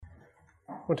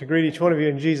want to greet each one of you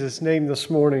in Jesus' name this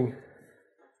morning.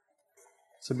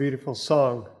 It's a beautiful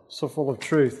song, so full of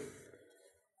truth.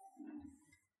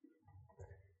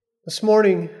 This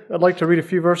morning, I'd like to read a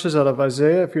few verses out of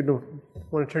Isaiah. If you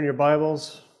want to turn your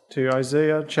Bibles to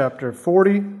Isaiah chapter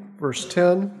 40, verse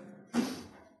 10.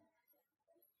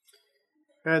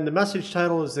 And the message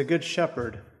title is The Good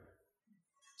Shepherd.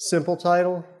 Simple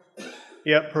title,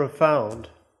 yet profound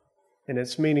in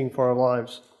its meaning for our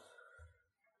lives.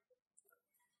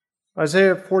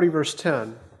 Isaiah 40, verse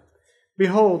 10.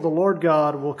 Behold, the Lord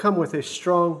God will come with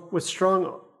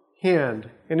strong hand,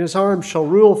 and his arm shall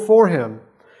rule for him.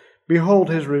 Behold,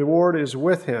 his reward is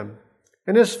with him,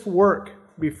 and his work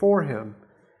before him.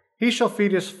 He shall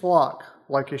feed his flock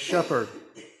like a shepherd.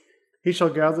 He shall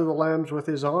gather the lambs with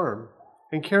his arm,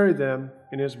 and carry them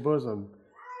in his bosom,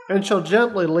 and shall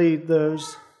gently lead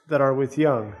those that are with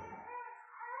young.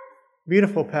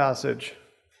 Beautiful passage.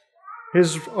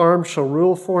 His arm shall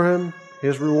rule for him.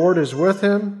 His reward is with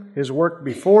him. His work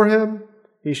before him.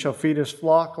 He shall feed his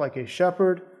flock like a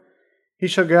shepherd. He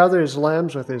shall gather his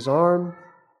lambs with his arm,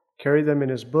 carry them in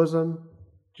his bosom,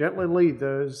 gently lead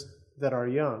those that are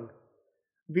young.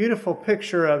 Beautiful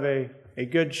picture of a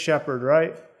good shepherd,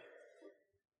 right?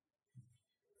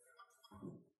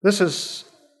 I was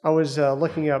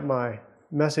looking at my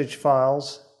message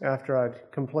files after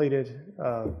I'd completed,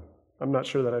 I'm not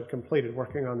sure that I'd completed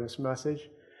working on this message,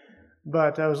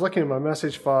 but I was looking at my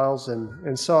message files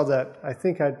and saw that I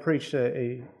think I'd preached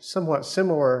a somewhat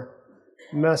similar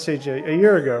message a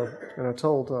year ago, and I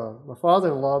told my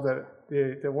father-in-law that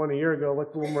the one a year ago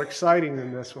looked a little more exciting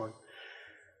than this one.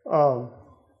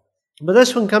 But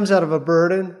this one comes out of a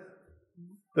burden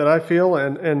that I feel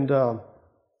and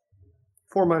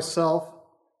for myself,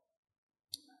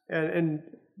 and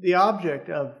the object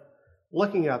of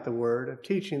looking at the Word, of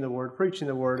teaching the Word, preaching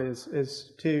the Word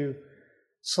is to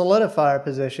solidify our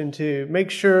position, to make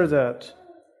sure that,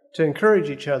 to encourage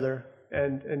each other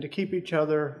and to keep each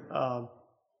other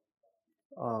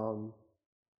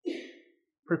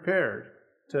prepared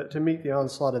to meet the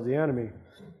onslaught of the enemy.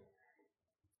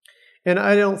 And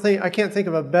I can't think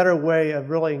of a better way of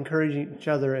really encouraging each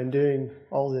other and doing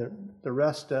all the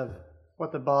rest of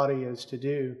what the body is to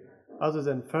do, other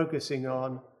than focusing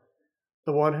on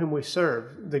the one whom we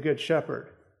serve, the Good Shepherd.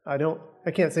 I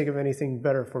can't think of anything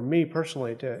better for me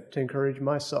personally to encourage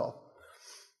myself.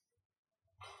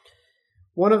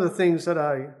 One of the things that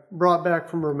I brought back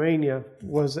from Romania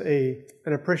was an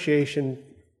appreciation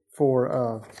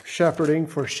for shepherding,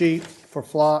 for sheep, for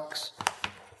flocks,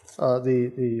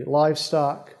 the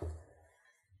livestock.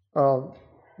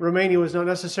 Romania was not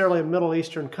necessarily a Middle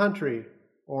Eastern country,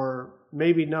 or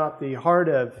maybe not the heart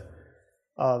of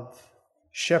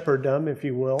shepherddom, if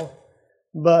you will,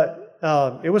 but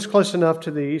it was close enough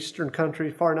to the eastern country,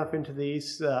 far enough into the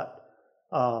east that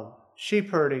sheep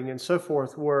herding and so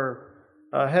forth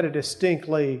had a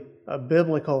distinctly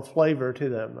biblical flavor to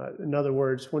them. In other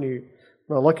words, when you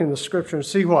look in the Scripture and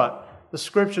see what the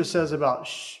Scripture says about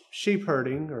sheep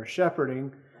herding or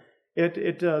shepherding,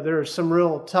 there are some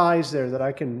real ties there that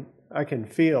I can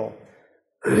feel.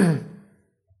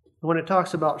 When it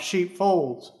talks about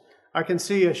sheepfolds, I can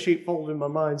see a sheepfold in my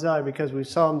mind's eye because we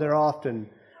saw them there often.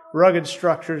 Rugged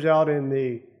structures out in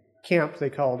the camp, they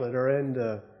called it, or in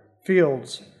the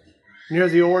fields, near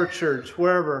the orchards,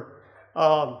 wherever,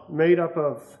 made up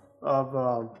of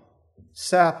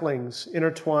saplings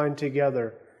intertwined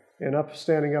together and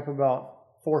standing up about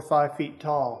 4 or 5 feet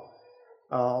tall.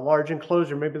 Large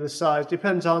enclosure, maybe the size,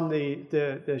 depends on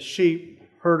the sheep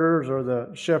herders or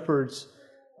the shepherds,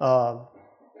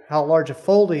 how large a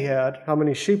fold he had, how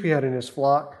many sheep he had in his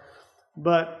flock,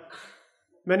 but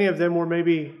many of them were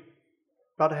maybe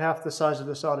about half the size of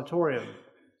this auditorium.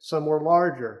 Some were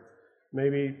larger,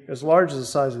 maybe as large as the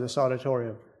size of this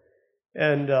auditorium.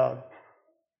 And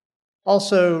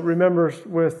also remember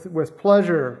with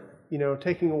pleasure,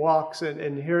 taking walks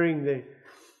and hearing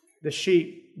the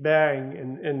sheep bang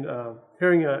and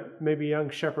hearing maybe a young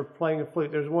shepherd playing a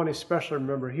flute. There's one especially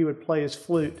remember, he would play his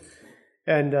flute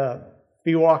and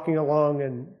be walking along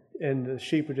and the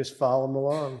sheep would just follow him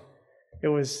along. It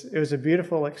was a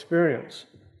beautiful experience.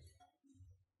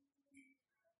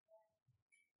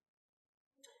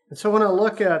 And so when I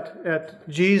look at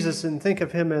Jesus and think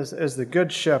of him as the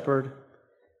Good Shepherd,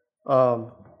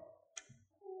 those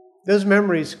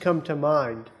memories come to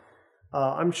mind.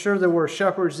 I'm sure there were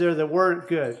shepherds there that weren't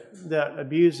good, that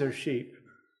abused their sheep,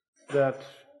 that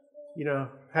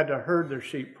had to herd their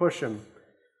sheep, push them.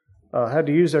 Had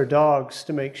to use their dogs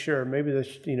to make sure. Maybe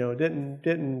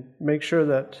didn't make sure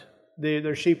that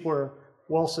their sheep were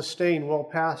well sustained, well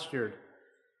pastured.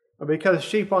 Because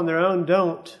sheep on their own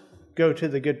don't go to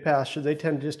the good pasture. They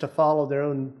tend just to follow their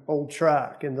own old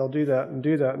track, and they'll do that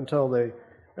until they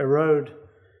erode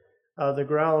the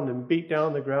ground and beat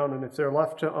down the ground. And if they're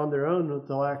left on their own,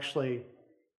 they'll actually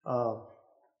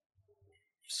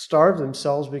starve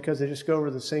themselves because they just go over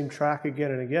the same track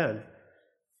again and again.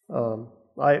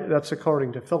 That's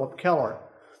according to Philip Keller.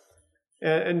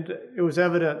 And it was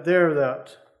evident there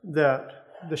that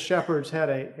the shepherds had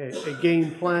a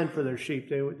game plan for their sheep.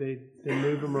 They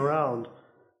moved them around.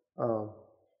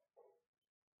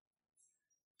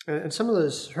 And some of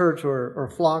those herds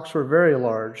or flocks were very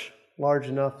large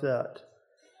enough that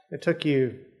it took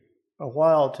you a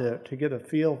while to get a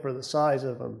feel for the size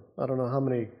of them. I don't know how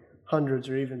many hundreds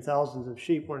or even thousands of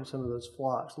sheep were in some of those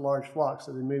flocks, large flocks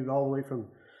that they moved all the way from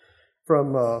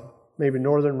maybe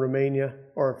northern Romania,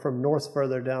 or from north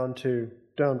further down to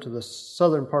the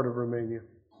southern part of Romania,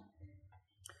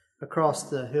 across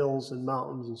the hills and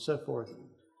mountains and so forth.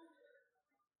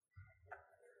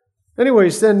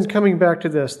 Anyways, then coming back to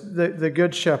this, the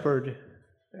good shepherd,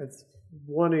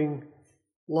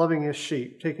 loving his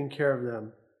sheep, taking care of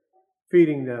them,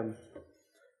 feeding them.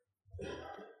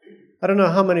 I don't know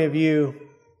how many of you,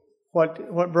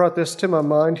 what brought this to my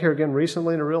mind here again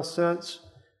recently in a real sense,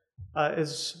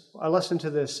 is I listened to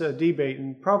this debate,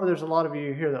 and probably there's a lot of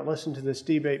you here that listened to this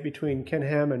debate between Ken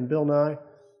Ham and Bill Nye.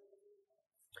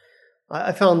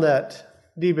 I found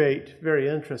that debate very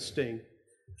interesting,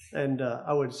 and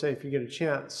I would say if you get a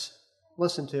chance,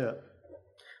 listen to it.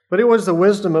 But it was the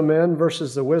wisdom of men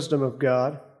versus the wisdom of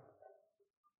God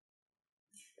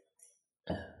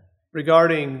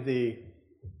regarding the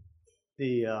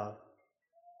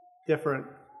different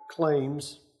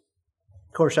claims.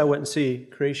 Of course, I wouldn't see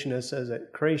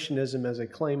creationism as a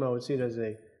claim. I would see it as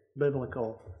a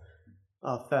biblical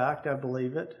fact. I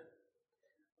believe it.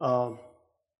 And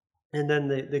then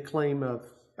the claim of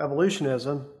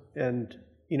evolutionism, and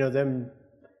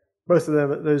both of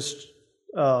them, those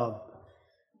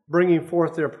bringing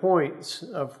forth their points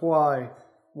of why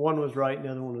one was right and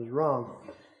the other one was wrong.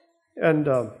 And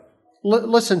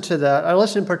listen to that. I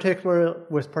listen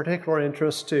with particular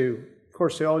interest to. Of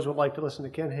course, they always would like to listen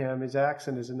to Ken Ham. His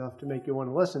accent is enough to make you want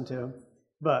to listen to him.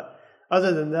 But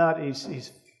other than that, he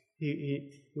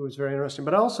was very interesting.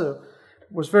 But I also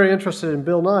was very interested in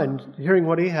Bill Nye, hearing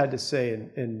what he had to say,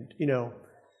 and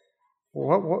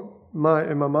what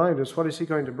in my mind is, what is he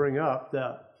going to bring up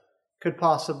that could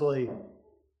possibly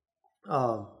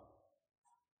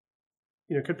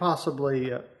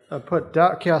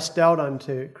cast doubt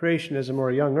onto creationism or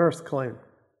a young Earth claim.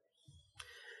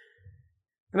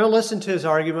 And I listened to his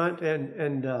argument,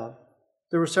 and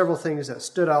there were several things that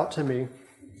stood out to me.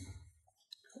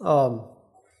 One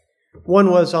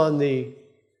was on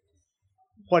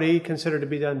what he considered to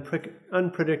be the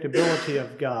unpredictability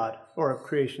of God or of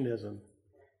creationism.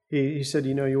 He said,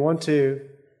 you want to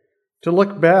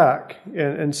look back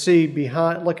and see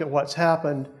behind, look at what's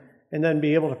happened, and then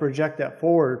be able to project that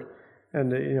forward.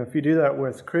 And if you do that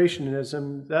with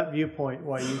creationism, that viewpoint,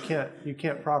 you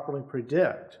can't properly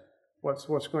predict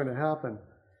what's going to happen.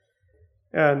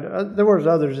 And there was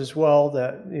others as well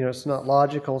that it's not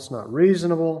logical, it's not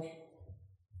reasonable,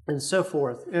 and so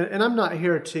forth. And I'm not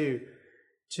here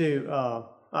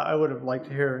I would have liked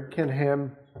to hear Ken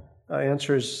Ham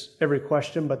answers every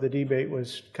question, but the debate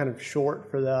was kind of short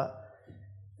for that.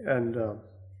 And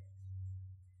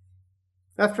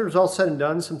after it was all said and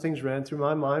done, some things ran through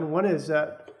my mind. One is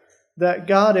that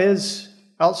God is,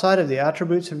 outside of the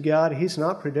attributes of God, He's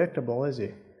not predictable, is He?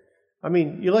 I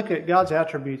mean, you look at God's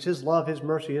attributes, His love, His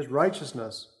mercy, His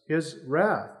righteousness, His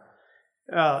wrath,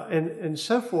 and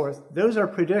so forth. Those are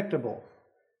predictable.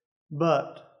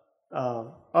 But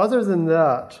other than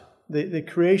that, the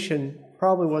creation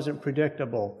probably wasn't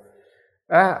predictable.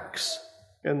 Acts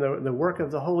and the work of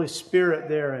the Holy Spirit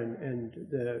there and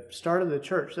the start of the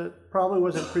church, that probably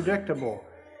wasn't predictable.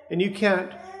 And you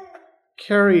can't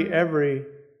carry every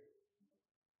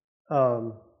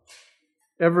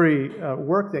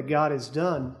work that God has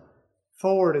done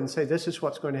forward and say this is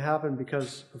what's going to happen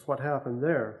because of what happened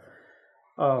there.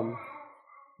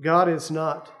 God is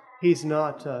not, He's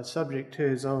not subject to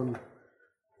His own,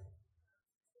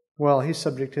 He's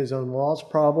subject to His own laws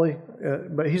probably,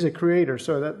 but He's a creator,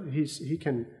 so that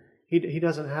He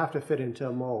doesn't have to fit into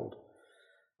a mold.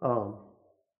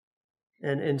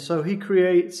 And so He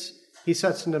creates, He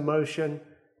sets into motion,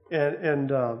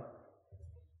 and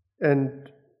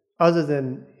other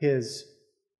than His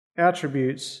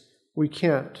attributes, we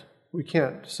can't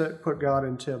put God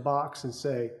into a box and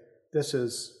say this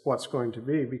is what's going to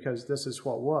be because this is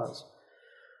what was.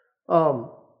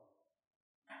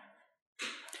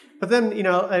 But then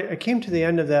I came to the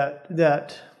end of that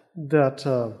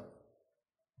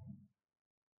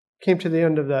came to the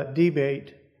end of that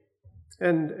debate,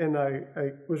 and I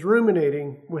was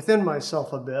ruminating within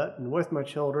myself a bit and with my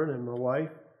children and my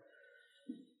wife.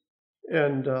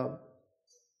 And, I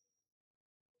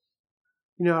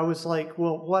was like,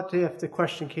 well, what if the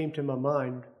question came to my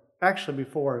mind, actually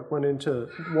before I went into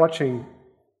watching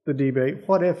the debate,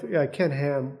 what if Ken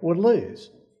Ham would lose?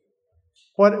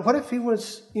 What if he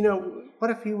was, what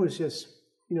if he was just,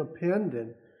 pinned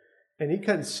and he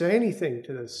couldn't say anything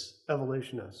to this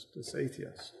evolutionist, this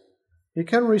atheist? He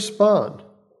couldn't respond.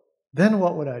 Then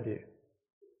what would I do?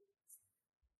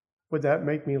 Would that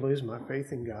make me lose my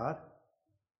faith in God?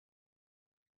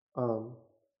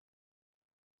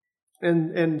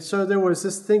 And so there was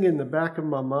this thing in the back of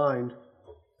my mind.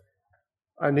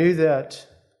 I knew that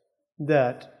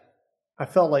I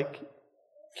felt like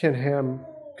Ken Ham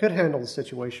could handle the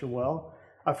situation well.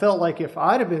 I felt like if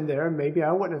I'd have been there, maybe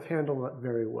I wouldn't have handled it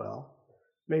very well.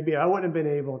 Maybe I wouldn't have been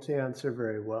able to answer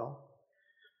very well.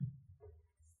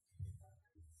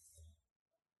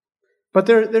 But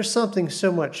there's something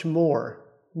so much more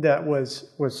that was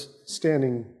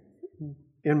standing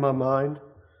in my mind,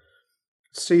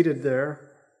 seated there,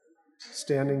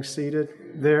 seated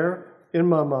there in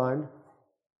my mind.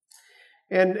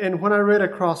 And when I read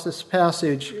across this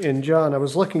passage in John, I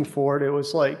was looking for it. It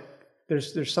was like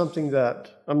there's something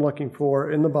that I'm looking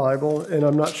for in the Bible, and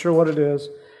I'm not sure what it is.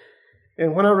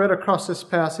 And when I read across this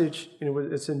passage,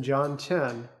 it's in John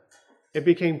 10, it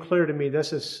became clear to me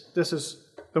this is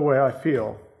the way I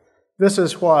feel. This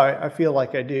is why I feel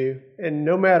like I do. And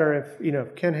no matter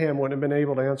if Ken Ham wouldn't have been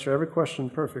able to answer every question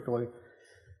perfectly,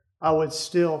 I would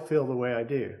still feel the way I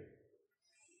do.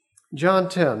 John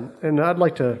 10, and I'd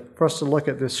like for us to look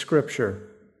at this scripture.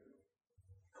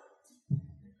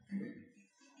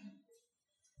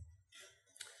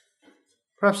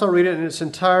 Perhaps I'll read it in its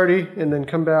entirety and then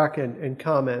come back and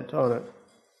comment on it.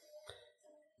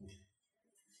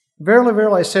 Verily,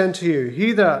 verily, I say unto you,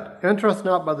 he that entereth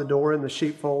not by the door in the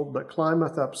sheepfold, but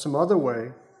climbeth up some other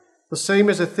way, the same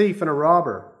is a thief and a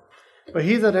robber. But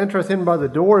he that entereth in by the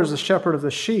door is the shepherd of the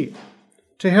sheep.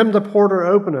 To him the porter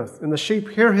openeth, and the sheep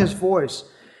hear his voice.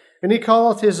 And he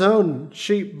calleth his own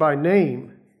sheep by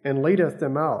name, and leadeth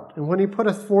them out. And when he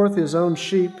putteth forth his own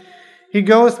sheep, he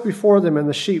goeth before them, and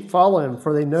the sheep follow him,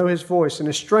 for they know his voice. And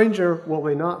a stranger will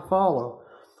they not follow,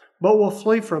 but will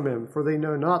flee from him, for they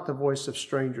know not the voice of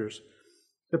strangers.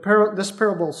 This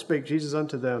parable spake Jesus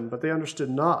unto them, but they understood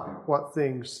not what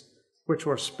things which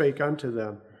were spake unto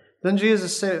them. Then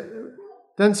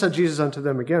said Jesus unto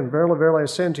them again, Verily, verily, I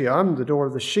say unto you, I am the door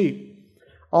of the sheep.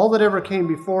 All that ever came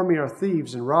before me are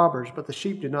thieves and robbers, but the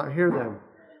sheep did not hear them.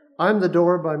 I am the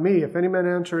door. By me, if any man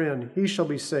enter in, he shall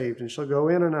be saved, and shall go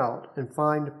in and out, and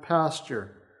find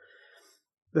pasture.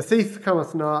 The thief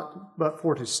cometh not, but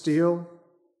for to steal,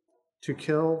 to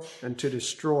kill, and to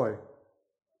destroy.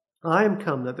 I am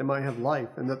come that they might have life,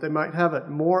 and that they might have it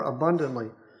more abundantly.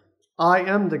 I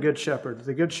am the good shepherd.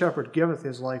 The good shepherd giveth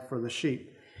his life for the sheep.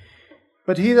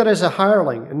 But he that is a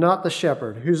hireling, and not the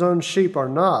shepherd, whose own sheep are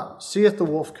not, seeth the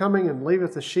wolf coming, and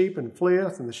leaveth the sheep, and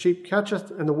fleeth, and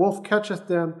the wolf catcheth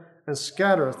them, and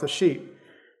scattereth the sheep.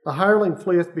 The hireling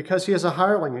fleeth because he is a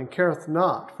hireling, and careth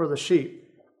not for the sheep.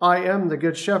 I am the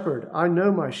good shepherd. I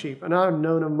know my sheep, and I am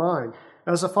known of mine.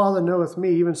 As the Father knoweth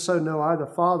me, even so know I the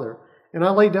Father. And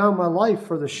I lay down my life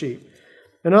for the sheep.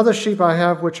 And other sheep I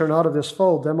have which are not of this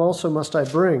fold, them also must I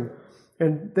bring.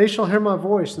 And they shall hear my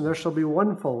voice, and there shall be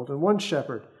one fold and one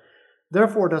shepherd.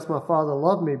 Therefore doth my Father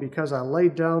love me, because I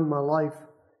laid down my life,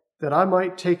 that I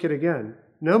might take it again.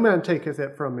 No man taketh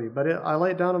it from me, but I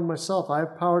lay it down of myself. I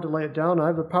have power to lay it down. I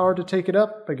have the power to take it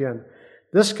up again.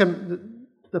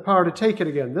 The power to take it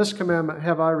again. This commandment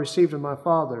have I received of my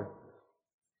Father.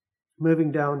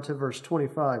 Moving down to verse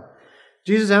 25.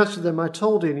 Jesus answered them, I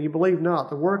told you, and ye believe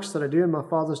not. The works that I do in my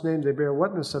Father's name, they bear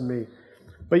witness of me.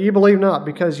 But ye believe not,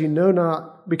 because ye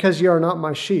are not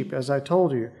my sheep, as I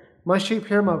told you. My sheep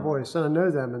hear my voice, and I know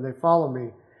them, and they follow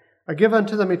me. I give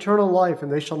unto them eternal life,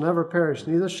 and they shall never perish,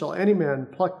 neither shall any man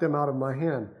pluck them out of my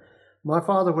hand. My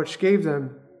Father which gave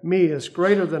them me is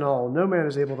greater than all. No man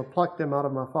is able to pluck them out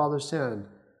of my Father's hand.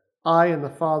 I and the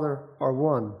Father are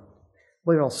one. I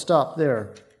believe I'll stop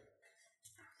there.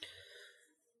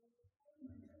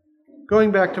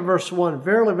 Going back to verse 1,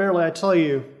 Verily, verily, I tell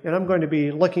you, and I'm going to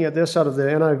be looking at this out of the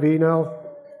NIV now.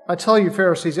 I tell you,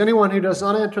 Pharisees, anyone who does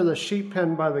not enter the sheep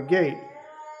pen by the gate,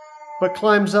 but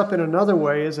climbs up in another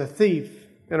way, is a thief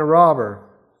and a robber.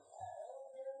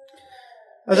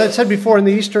 As I said before, in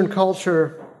the Eastern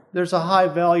culture, there's a high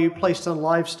value placed on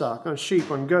livestock, on sheep,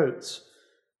 on goats,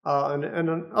 and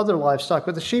on other livestock.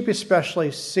 But the sheep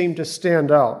especially seem to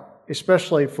stand out,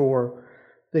 especially for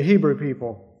the Hebrew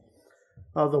people.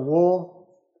 the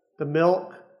wool, the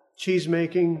milk, cheese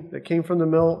making that came from the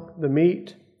milk, the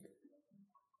meat.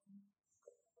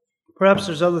 Perhaps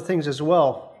there's other things as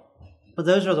well, but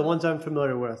those are the ones I'm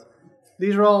familiar with.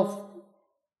 These are all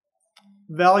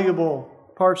valuable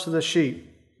parts of the sheep.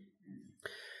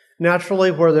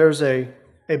 Naturally, where there's a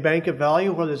bank of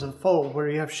value, where there's a fold, where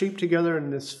you have sheep together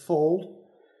in this fold,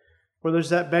 where there's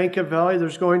that bank of value,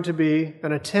 there's going to be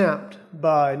an attempt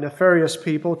by nefarious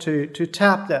people to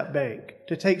tap that bank,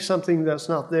 to take something that's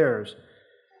not theirs.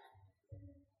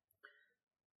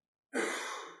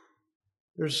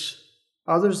 There's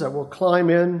others that will climb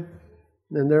in,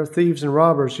 and they're thieves and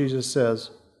robbers, Jesus says.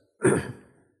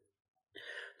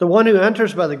 The one who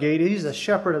enters by the gate, he's the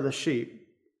shepherd of the sheep.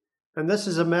 And this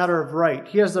is a matter of right.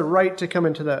 He has the right to come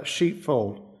into that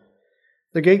sheepfold.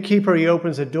 The gatekeeper, he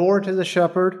opens a door to the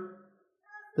shepherd.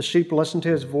 The sheep listen to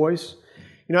his voice.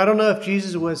 I don't know if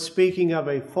Jesus was speaking of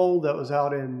a fold that was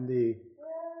out in the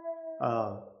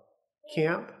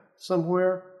camp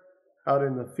somewhere, out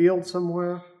in the field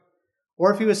somewhere,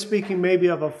 or if he was speaking maybe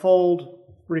of a fold,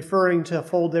 referring to a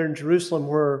fold there in Jerusalem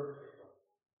where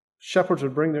shepherds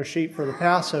would bring their sheep for the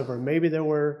Passover. Maybe there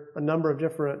were a number of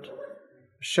different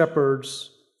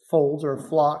shepherds' folds or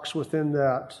flocks within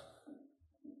that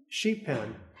sheep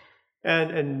pen.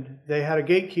 And they had a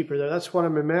gatekeeper there. That's what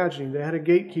I'm imagining. They had a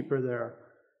gatekeeper there.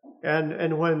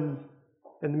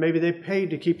 And maybe they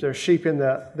paid to keep their sheep in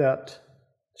that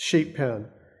sheep pen.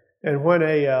 And when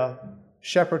a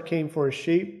shepherd came for his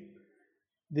sheep,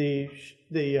 the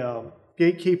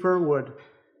gatekeeper would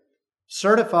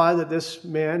certify that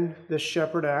this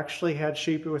shepherd actually had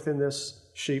sheep within this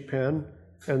sheep pen,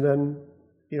 and then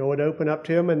would open up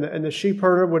to him, and the sheep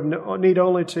herder would need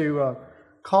only to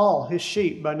call his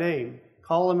sheep by name,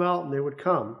 call them out, and they would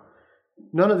come.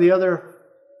 None of the other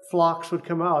flocks would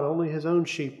come out; only his own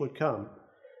sheep would come.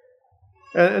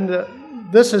 And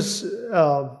this is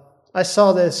I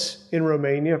saw this in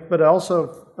Romania, but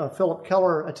also Philip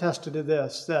Keller attested to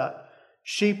this, that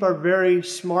sheep are very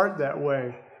smart that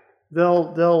way.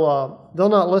 They'll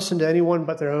not listen to anyone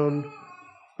but their own,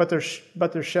 but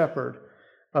their shepherd.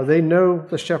 They know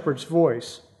the shepherd's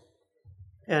voice,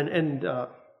 and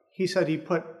he said he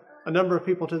put a number of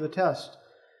people to the test.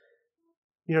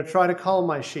 Try to call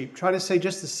my sheep. Try to say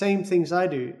just the same things I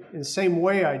do, in the same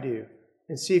way I do,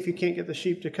 and see if you can't get the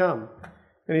sheep to come.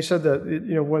 And he said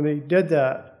that when he did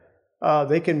that,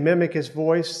 they can mimic his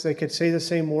voice. They could say the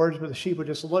same words, but the sheep would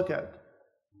just look at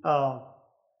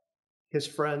his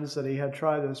friends that he had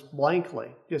tried this blankly,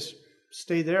 just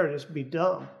stay there, just be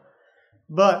dumb.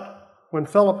 But when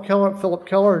Philip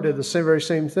Keller did the very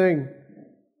same thing,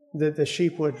 that the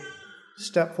sheep would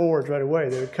step forward right away.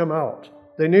 They would come out.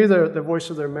 They knew the voice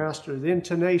of their master, the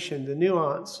intonation, the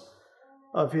nuance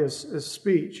of his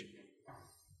speech.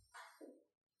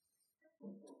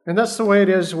 And that's the way it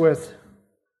is with,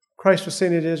 Christ was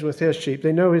saying it is with his sheep.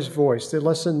 They know his voice.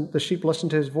 The sheep listen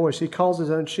to his voice. He calls his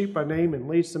own sheep by name and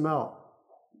leads them out.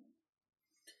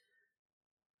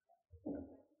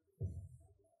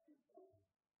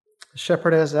 The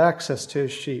shepherd has access to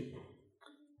his sheep.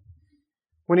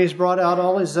 When he's brought out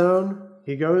all his own,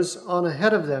 he goes on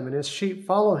ahead of them, and his sheep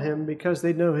follow him because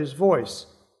they know his voice.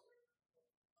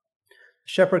 The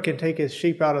shepherd can take his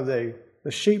sheep out of the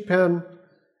sheep pen,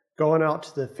 going out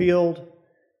to the field,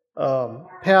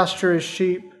 pasture his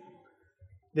sheep.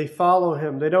 They follow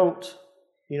him. They don't,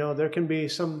 there can be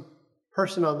some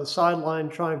person on the sideline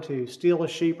trying to steal a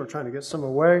sheep or trying to get some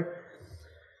away.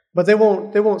 But they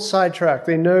won't sidetrack.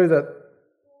 They know that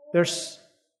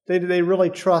they really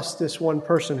trust this one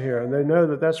person here, and they know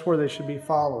that that's where they should be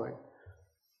following.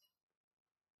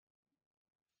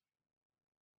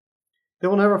 They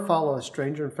will never follow a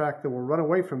stranger. In fact, they will run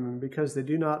away from him because they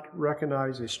do not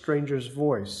recognize a stranger's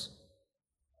voice.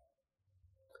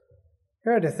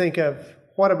 Here I had to think of,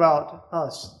 what about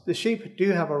us? The sheep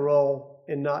do have a role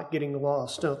in not getting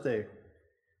lost, don't they?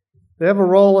 They have a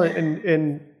role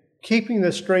in keeping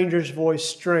the stranger's voice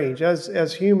strange.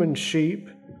 As human sheep,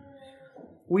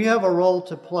 we have a role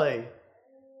to play.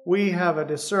 We have a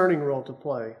discerning role to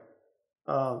play.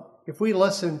 If we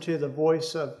listen to the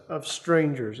voice of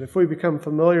strangers, if we become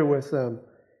familiar with them,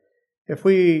 if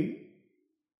we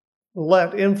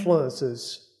let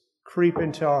influences creep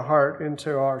into our heart,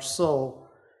 into our soul,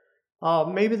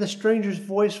 maybe the stranger's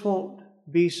voice won't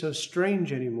be so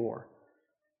strange anymore.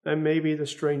 And maybe the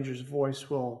stranger's voice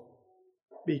will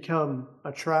become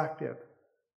attractive.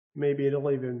 Maybe it'll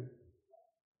even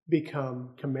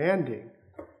become commanding.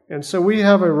 And so we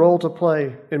have a role to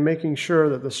play in making sure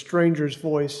that the stranger's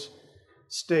voice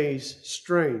stays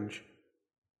strange,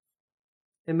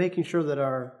 and making sure that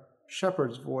our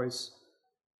shepherd's voice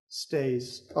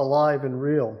stays alive and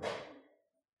real.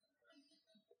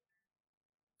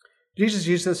 Jesus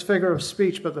used this figure of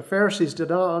speech, but the Pharisees did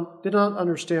not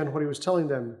understand what he was telling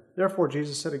them. Therefore,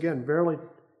 Jesus said again, "Verily,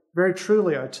 very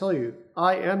truly, I tell you,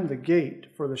 I am the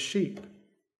gate for the sheep."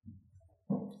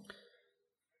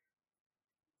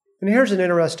 And here's an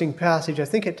interesting passage. I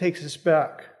think it takes us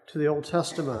back to the Old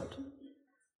Testament.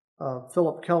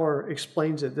 Philip Keller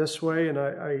explains it this way, and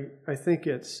I think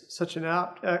it's such an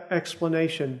apt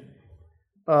explanation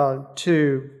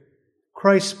to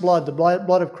Christ's blood, the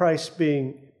blood of Christ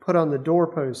being put on the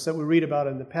doorposts that we read about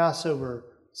in the Passover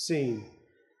scene.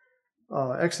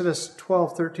 Exodus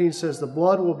 12:13 says, "The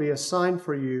blood will be a sign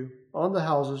for you on the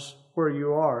houses where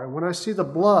you are. And when I see the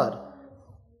blood,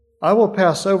 I will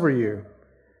pass over you.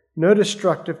 No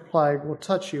destructive plague will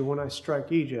touch you when I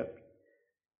strike Egypt."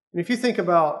 And if you think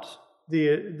about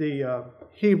the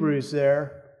Hebrews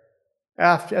there,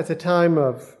 at the time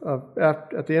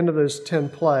at the end of those 10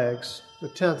 plagues, the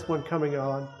 10th one coming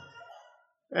on,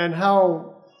 and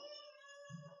how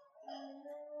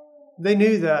they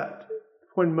knew that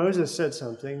when Moses said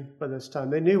something by this time,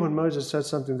 they knew when Moses said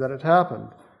something that had happened.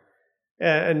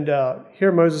 And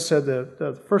here Moses said that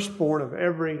the firstborn of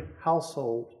every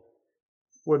household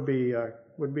would be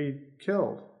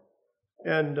killed.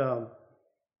 And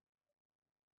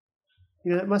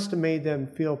that must have made them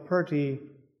feel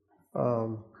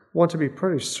want to be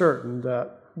pretty certain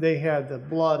that they had the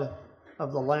blood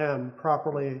of the Lamb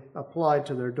properly applied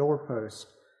to their doorpost.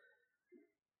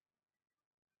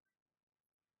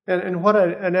 And what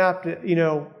an apt,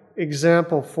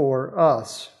 example for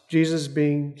us.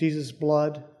 Jesus'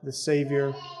 blood, the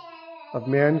Savior of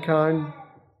mankind,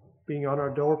 being on our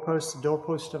doorpost, the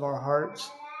doorpost of our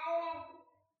hearts.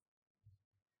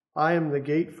 I am the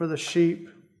gate for the sheep.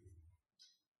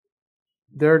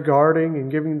 They're guarding and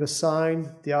giving the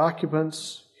sign. The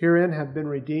occupants herein have been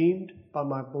redeemed by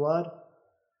my blood.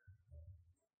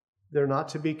 They're not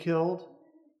to be killed.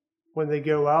 When they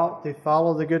go out, they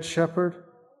follow the Good Shepherd.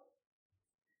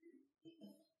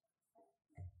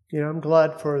 I'm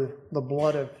glad for the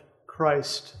blood of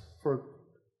Christ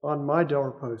on my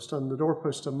doorpost, on the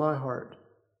doorpost of my heart.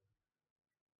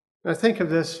 I think of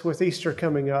this with Easter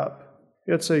coming up.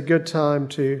 It's a good time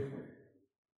to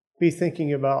be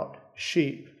thinking about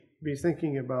sheep, be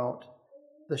thinking about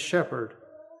the shepherd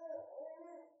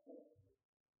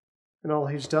and all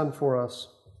he's done for us.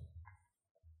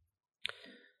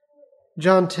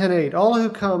 John 10:8, "All who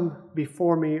come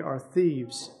before me are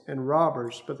thieves and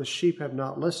robbers, but the sheep have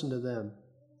not listened to them."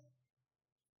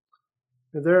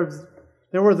 And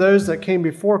there were those that came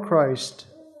before Christ,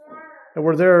 that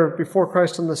were there before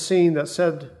Christ on the scene, that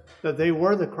said that they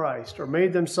were the Christ or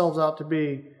made themselves out to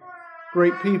be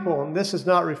great people. And this is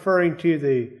not referring to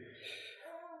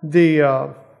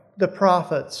the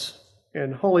prophets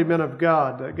and holy men of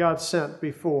God that God sent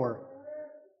before.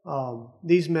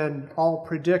 These men all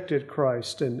predicted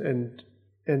Christ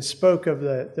and spoke of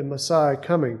the Messiah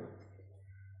coming.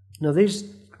 Now,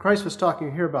 Christ was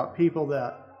talking here about people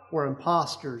that were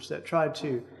imposters, that tried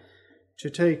to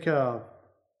take the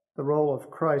role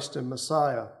of Christ and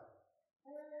Messiah.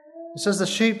 It says the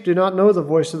sheep do not know the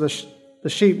voice of the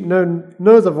sheep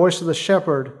know the voice of the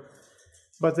shepherd,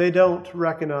 but they don't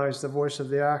recognize the voice of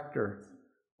the actor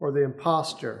or the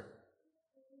impostor.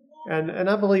 And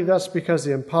I believe that's because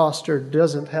the impostor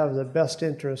doesn't have the best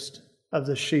interest of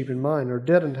the sheep in mind, or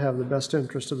didn't have the best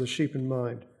interest of the sheep in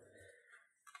mind.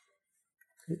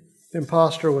 The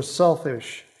impostor was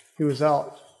selfish. He was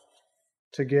out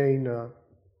to gain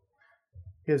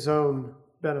his own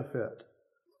benefit.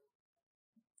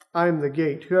 I am the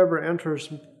gate. Whoever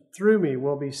enters through me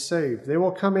will be saved. They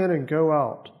will come in and go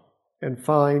out and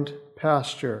find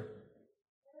pasture.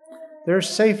 There's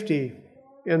safety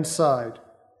inside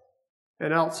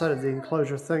and outside of the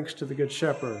enclosure, thanks to the Good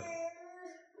Shepherd.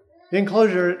 The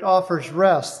enclosure, it offers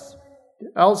rest.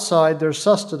 Outside, there's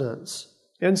sustenance.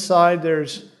 Inside,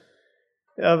 there's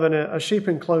a sheep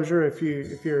enclosure. If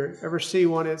you ever see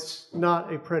one, it's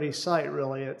not a pretty sight,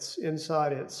 really. It's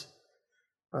inside.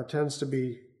 Tends to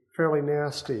be fairly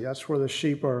nasty. That's where the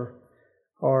sheep are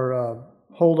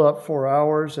holed up for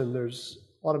hours, and there's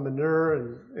a lot of manure.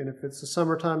 And if it's the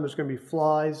summertime, there's going to be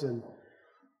flies, and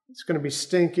it's going to be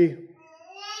stinky.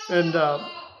 And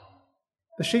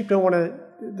the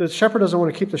shepherd doesn't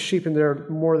want to keep the sheep in there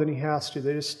more than he has to.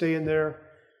 They just stay in there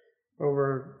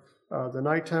over the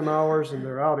nighttime hours, and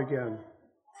they're out again.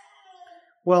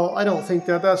 Well, I don't think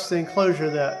that's the enclosure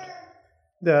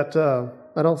that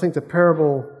I don't think the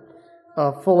parable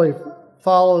fully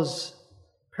follows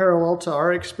parallel to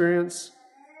our experience.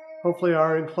 Hopefully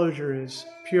our enclosure is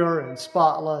pure and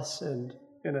spotless and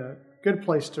in a good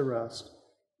place to rest.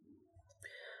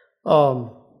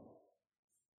 But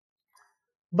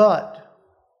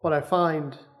what I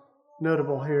find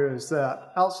notable here is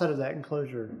that outside of that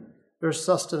enclosure, there's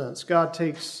sustenance.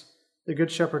 The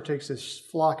Good Shepherd takes his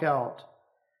flock out,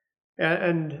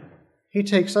 and he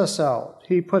takes us out.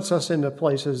 He puts us into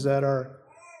places that are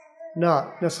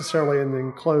not necessarily in the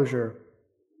enclosure,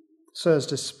 so as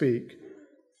to speak,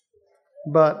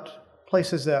 but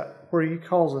places where he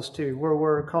calls us to, where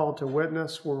we're called to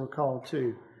witness, where we're called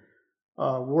to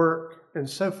work, and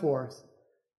so forth.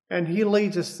 And he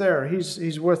leads us there.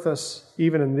 He's with us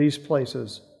even in these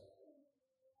places.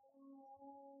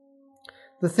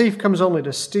 The thief comes only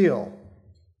to steal,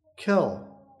 kill,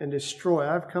 and destroy.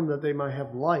 I've come that they might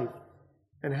have life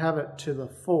and have it to the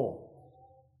full.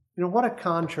 What a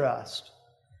contrast.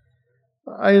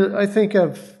 I think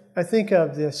of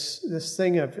this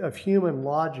thing of human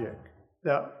logic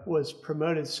that was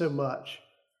promoted so much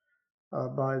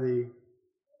by the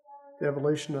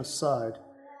evolutionist side.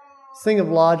 Thing of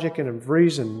logic and of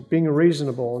reason, being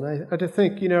reasonable. And I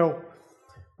think,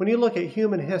 when you look at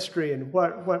human history and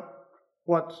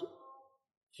what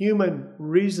human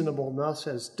reasonableness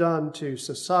has done to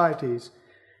societies,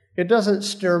 it doesn't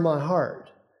stir my heart.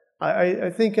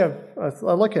 I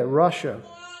look at Russia.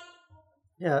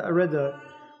 Yeah,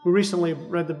 we recently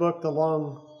read the book, The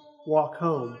Long Walk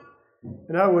Home.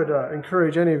 And I would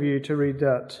encourage any of you to read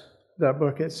that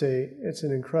book. It's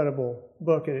an incredible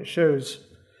book, and it shows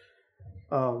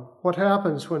what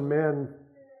happens when man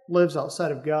lives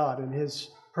outside of God and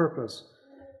His purpose.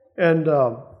 And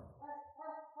the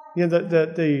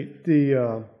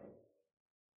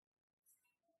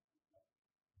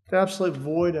absolute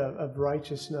void of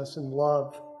righteousness and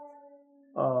love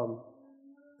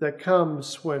that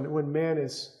comes when man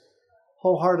is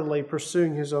wholeheartedly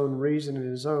pursuing his own reason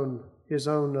and his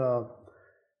own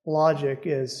logic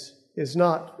is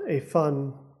not a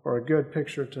fun or a good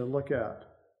picture to look at.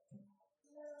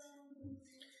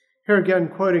 Here again,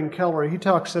 quoting Keller, he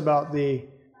talks about the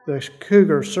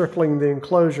cougar circling the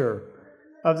enclosure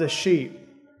of the sheep.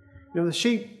 The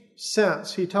sheep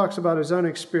sense, he talks about his own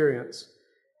experience.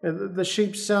 And the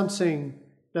sheep sensing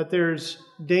that there's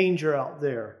danger out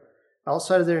there,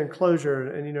 outside of their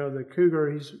enclosure. And, the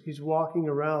cougar, he's walking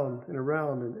around and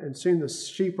around. And soon the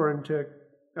sheep are into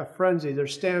a frenzy. They're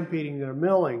stampeding, they're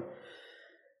milling.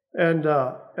 And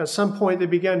at some point they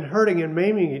begin hurting and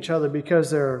maiming each other because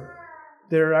they're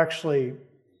actually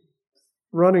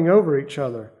running over each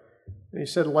other. And he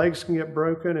said legs can get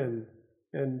broken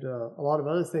and a lot of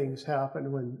other things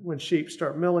happen when sheep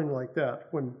start milling like that,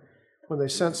 when they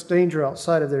sense danger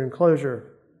outside of their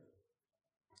enclosure.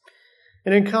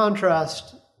 And in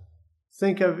contrast,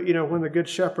 think of, when the Good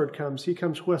Shepherd comes. He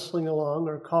comes whistling along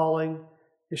or calling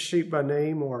his sheep by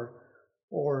name or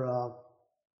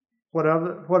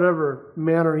whatever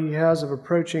manner he has of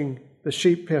approaching the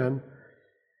sheep pen.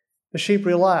 The sheep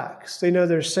relax. They know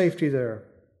there's safety there.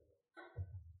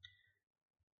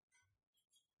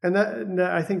 And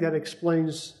I think that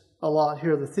explains a lot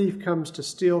here. The thief comes to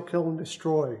steal, kill, and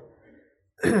destroy.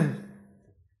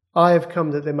 I have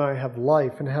come that they might have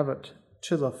life and have it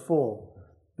to the full.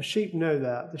 The sheep know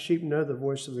that. The sheep know the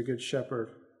voice of the Good Shepherd.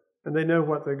 And they know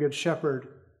what the Good Shepherd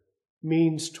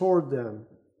means toward them.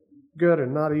 Good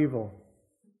and not evil.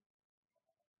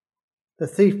 The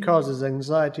thief causes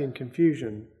anxiety and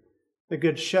confusion. The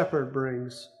Good Shepherd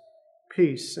brings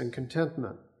peace and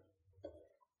contentment.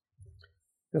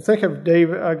 Now think of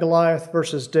Goliath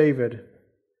versus David.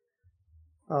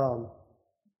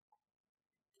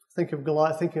 Thinking of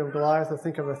Goliath, I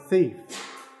think of a thief.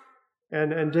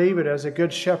 And David as a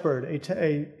good shepherd,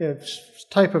 a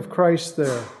type of Christ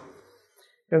there.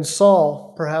 And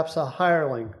Saul, perhaps a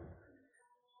hireling.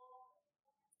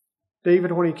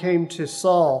 David, when he came to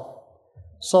Saul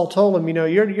told him,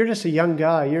 you're just a young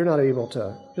guy. You're not able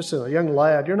to, just a young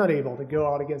lad, you're not able to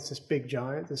go out against this big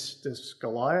giant, this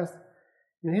Goliath.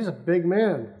 He's a big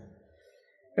man.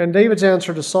 And David's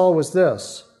answer to Saul was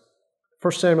this,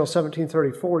 1 Samuel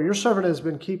 17:34, your servant has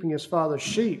been keeping his father's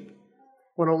sheep.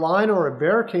 When a lion or a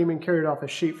bear came and carried off a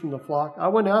sheep from the flock, I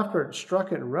went after it and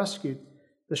struck it and rescued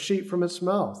the sheep from its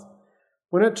mouth.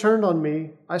 When it turned on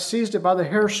me, I seized it by the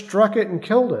hair, struck it, and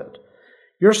killed it.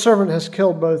 Your servant has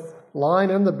killed both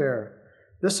lion and the bear.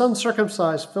 This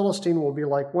uncircumcised Philistine will be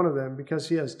like one of them because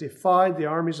he has defied the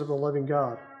armies of the living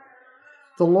God.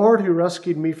 The Lord who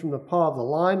rescued me from the paw of the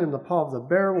lion and the paw of the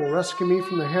bear will rescue me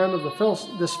from the hand of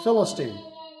this Philistine.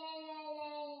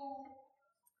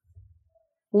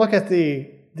 Look at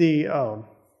the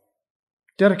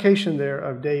dedication there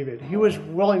of David. He was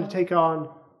willing to take on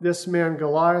this man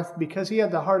Goliath because he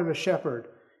had the heart of a shepherd.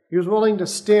 He was willing to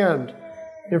stand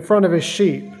in front of his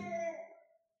sheep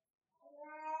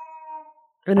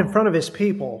and in front of his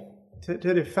people to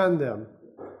defend them.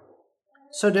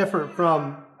 So different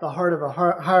from the heart of a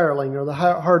hireling or the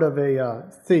heart of a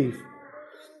thief.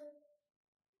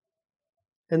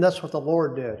 And that's what the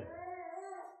Lord did.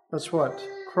 That's what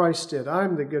Christ did.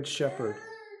 I'm the good shepherd.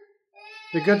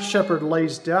 The good shepherd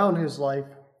lays down his life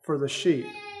for the sheep.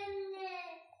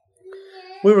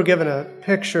 We were given a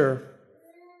picture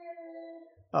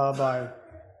by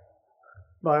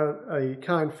a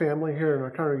kind family here in our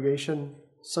congregation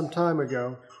some time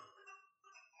ago.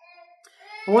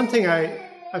 One thing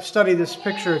I've studied this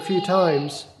picture a few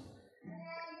times.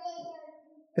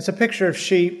 It's a picture of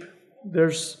sheep.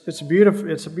 It's a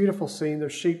beautiful scene.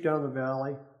 There's sheep down the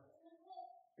valley,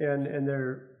 and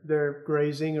they're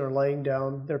grazing or laying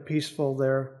down. They're peaceful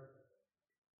there.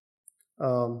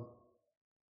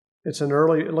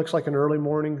 It looks like an early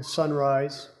morning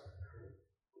sunrise,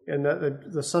 and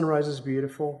the sunrise is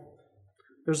beautiful.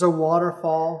 There's a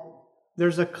waterfall.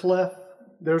 There's a cliff.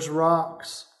 There's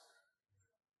rocks.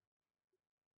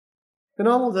 And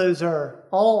all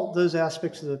those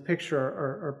aspects of the picture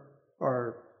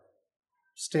are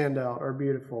stand out, are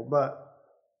beautiful. But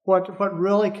what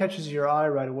really catches your eye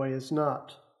right away is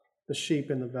not the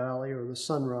sheep in the valley or the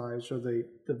sunrise or the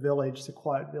village, the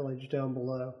quiet village down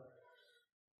below,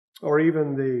 or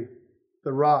even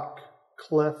the rock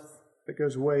cliff that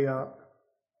goes way up,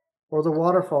 or the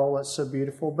waterfall that's so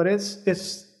beautiful. But it's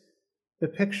the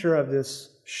picture of this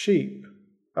sheep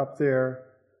up there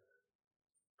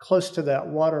close to that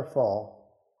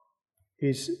waterfall.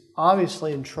 He's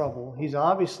obviously in trouble. He's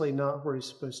obviously not where he's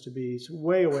supposed to be. He's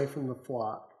way away from the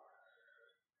flock.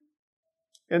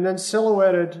 And then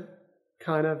silhouetted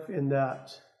kind of in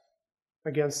that,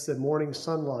 against the morning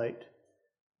sunlight,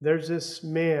 there's this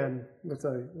man with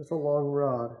a long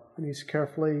rod, and he's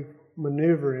carefully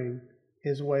maneuvering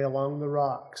his way along the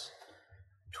rocks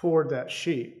toward that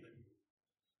sheep.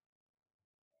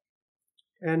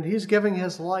 And he's giving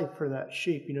his life for that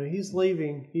sheep. He's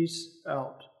leaving, he's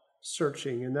out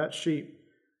searching, and that sheep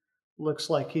looks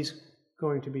like he's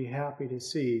going to be happy to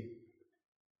see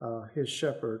his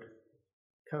shepherd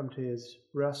come to his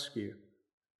rescue.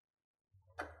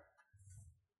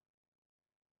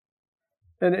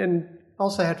 And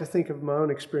also I have to think of my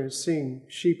own experience seeing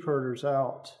sheep herders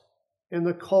out in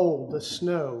the cold, the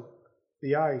snow,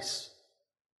 the ice,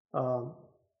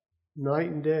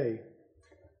 night and day.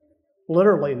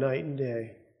 Literally night and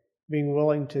day, being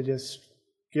willing to just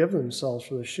give themselves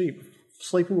for the sheep,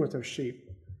 sleeping with their sheep.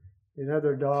 They had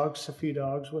their dogs, a few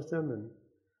dogs with them,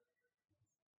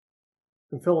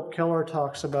 and Philip Keller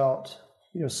talks about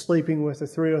sleeping with a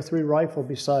 .303 rifle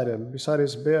beside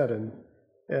his bed,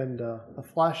 and a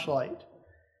flashlight,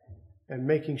 and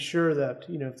making sure that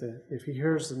if he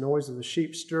hears the noise of the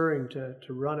sheep stirring,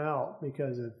 to run out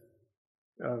because of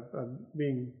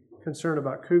being concerned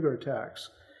about cougar attacks.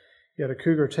 He had a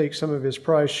cougar take some of his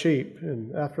prized sheep,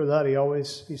 and after that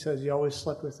he says he always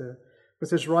slept with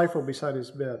his rifle beside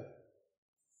his bed.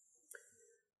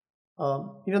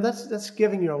 That's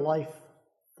giving your life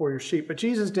for your sheep. But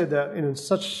Jesus did that in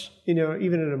such,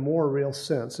 even in a more real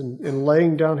sense, in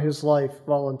laying down his life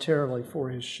voluntarily for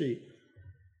his sheep,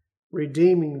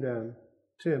 redeeming them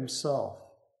to himself.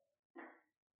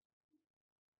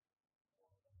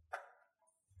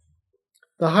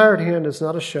 The hired hand is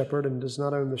not a shepherd and does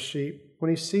not own the sheep. When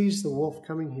he sees the wolf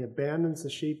coming, he abandons the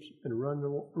sheep and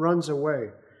runs away.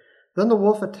 Then the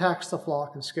wolf attacks the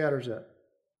flock and scatters it.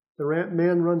 The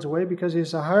man runs away because he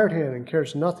is a hired hand and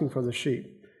cares nothing for the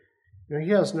sheep. He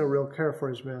has no real care for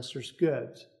his master's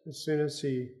goods. As soon as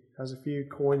he has a few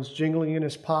coins jingling in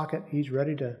his pocket, he's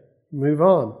ready to move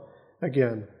on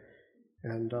again.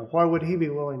 And why would he be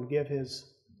willing to give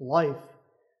his life,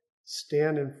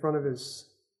 stand in front of his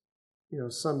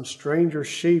some stranger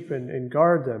sheep and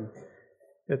guard them?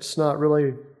 It's not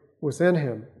really within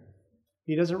him.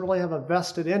 He doesn't really have a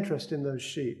vested interest in those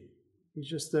sheep. He's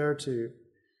just there to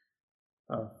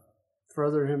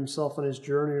further himself on his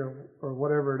journey or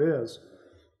whatever it is.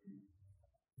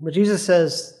 But Jesus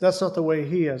says that's not the way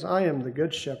he is. I am the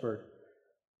good shepherd.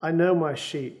 I know my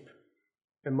sheep,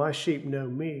 and my sheep know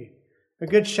me. A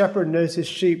good shepherd knows his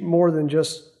sheep more than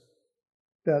just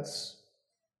that's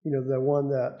the one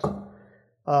that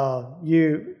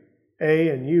you A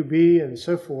and you B and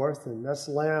so forth, and that's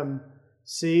lamb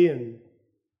C and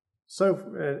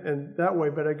that way.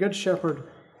 But a good shepherd,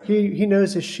 he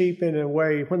knows his sheep in a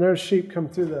way. When those sheep come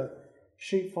through the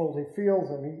sheepfold, he feels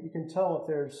them. You can tell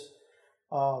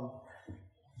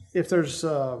if there's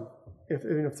a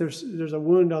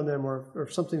wound on them or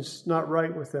something's not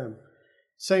right with them.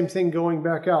 Same thing going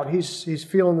back out. He's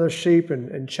feeling those sheep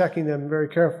and checking them very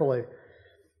carefully.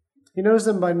 He knows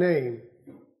them by name.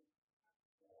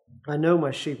 I know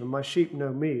my sheep, and my sheep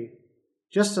know me.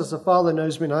 Just as the Father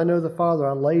knows me, and I know the Father,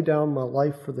 I lay down my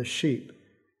life for the sheep.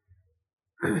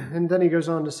 And then he goes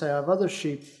on to say, I have other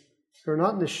sheep who are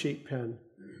not in the sheep pen.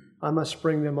 I must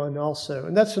bring them in also.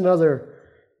 And that's another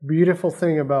beautiful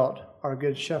thing about our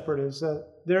Good Shepherd, is that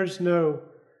there's no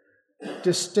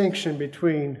distinction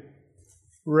between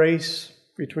race,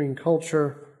 between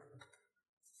culture,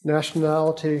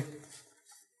 nationality.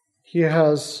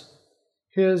 His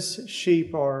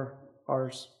sheep are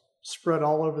spread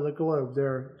all over the globe.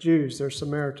 They're Jews, they're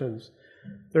Samaritans,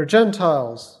 they're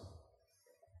Gentiles.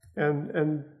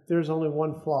 And there's only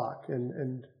one flock,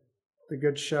 and the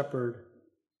Good Shepherd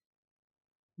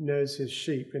knows his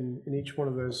sheep in each one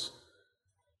of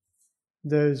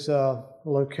those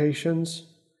locations,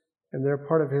 and they're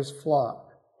part of his flock.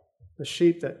 The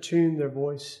sheep that tune their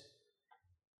voice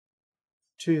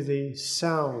to the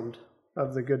sound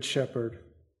of the Good Shepherd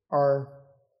are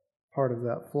part of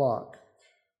that flock.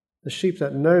 The sheep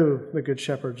that know the Good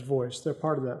Shepherd's voice, they're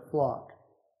part of that flock.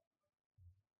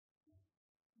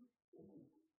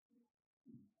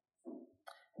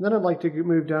 And then I'd like to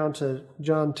move down to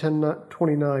John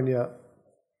 10:29 yet.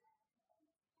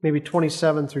 Maybe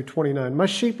 27 through 29. My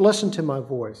sheep listen to my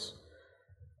voice.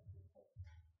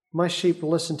 My sheep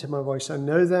listen to my voice. I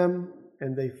know them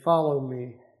and they follow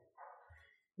me.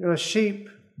 You know, a sheep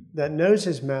that knows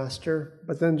his master,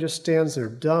 but then just stands there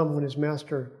dumb when his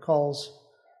master calls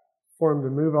for him to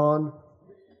move on,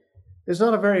 is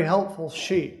not a very helpful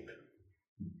sheep.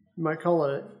 You might call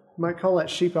that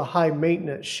sheep a high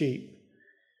maintenance sheep.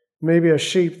 Maybe a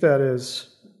sheep that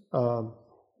is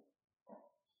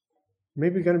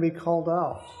maybe going to be called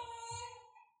out.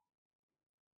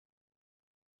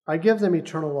 I give them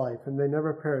eternal life, and they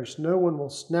never perish. No one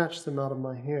will snatch them out of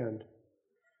my hand.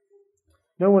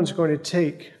 No one's going to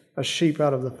take a sheep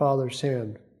out of the Father's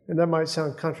hand. And that might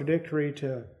sound contradictory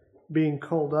to being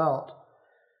called out.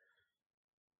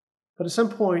 But at some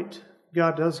point,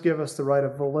 God does give us the right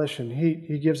of volition.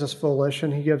 He gives us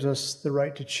volition. He gives us the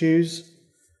right to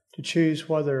choose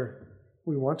whether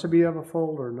we want to be of a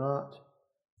fold or not.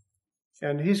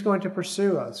 And He's going to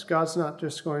pursue us. God's not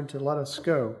just going to let us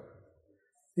go.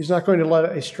 He's not going to let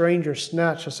a stranger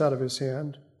snatch us out of His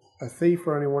hand, a thief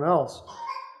or anyone else.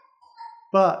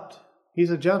 But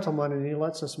He's a gentleman, and He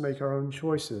lets us make our own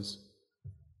choices.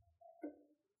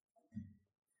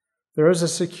 There is a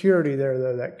security there,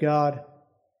 though, that God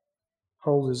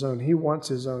holds His own. He wants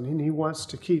His own, and He wants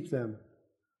to keep them.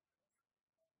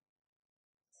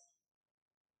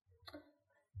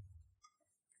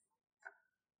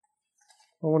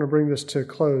 I want to bring this to a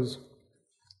close.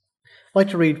 I'd like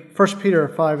to read 1 Peter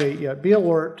 5:8 yet. Be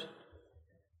alert,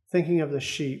 thinking of the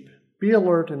sheep. Be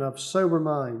alert and of sober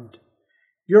mind.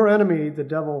 Your enemy, the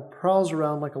devil, prowls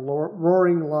around like a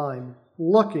roaring lion,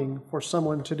 looking for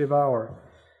someone to devour.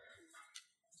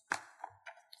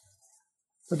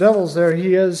 The devil's there.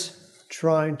 He is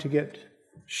trying to get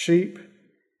sheep,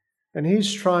 and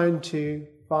he's trying to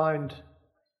find.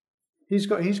 He's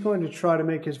going to try to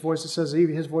make his voice. It says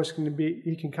even his voice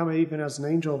he can come even as an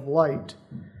angel of light,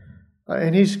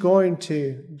 and he's going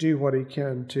to do what he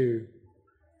can to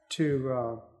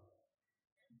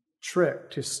trick,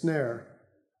 to snare.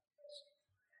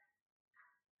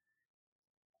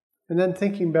 And then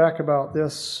thinking back about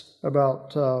this,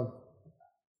 about the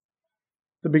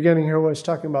beginning here was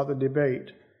talking about the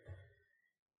debate.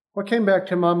 What came back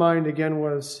to my mind again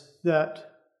was that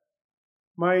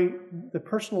the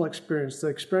personal experience, the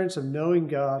experience of knowing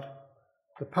God,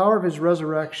 the power of His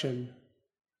resurrection,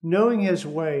 knowing His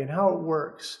way and how it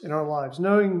works in our lives,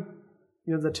 knowing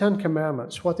the 10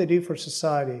 Commandments, what they do for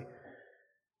society,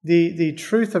 the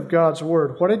truth of God's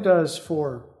Word, what it does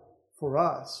for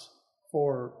us,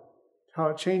 for how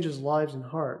it changes lives and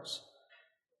hearts.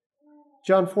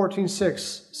 John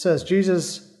 14:6 says,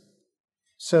 Jesus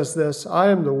says this, I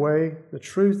am the way, the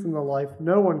truth, and the life.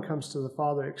 No one comes to the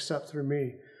Father except through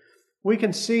me. We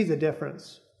can see the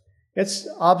difference. It's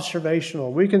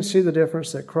observational. We can see the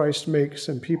difference that Christ makes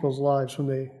in people's lives when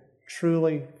they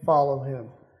truly follow Him.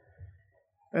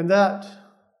 And that,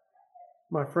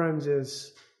 my friends,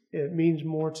 it means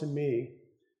more to me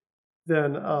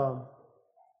than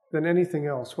anything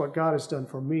else, what God has done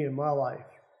for me in my life,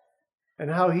 and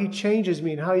how He changes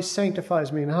me, and how He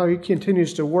sanctifies me, and how He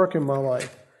continues to work in my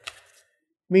life,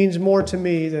 means more to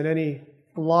me than any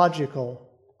logical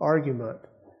argument.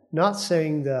 Not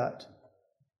saying that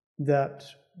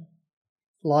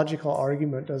logical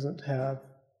argument doesn't have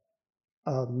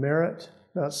merit.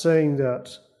 Not saying that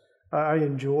I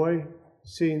enjoy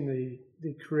seeing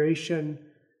the creation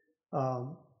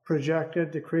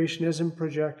projected, the creationism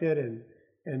projected,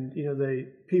 and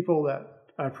the people that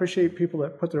I appreciate people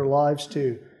that put their lives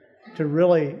to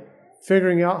really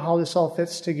figuring out how this all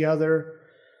fits together.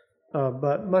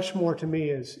 But much more to me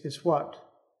is what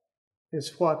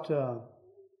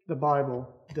the Bible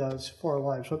does for our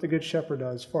lives, what the Good Shepherd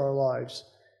does for our lives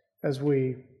as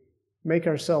we make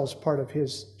ourselves part of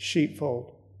his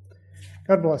sheepfold.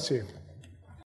 God bless you.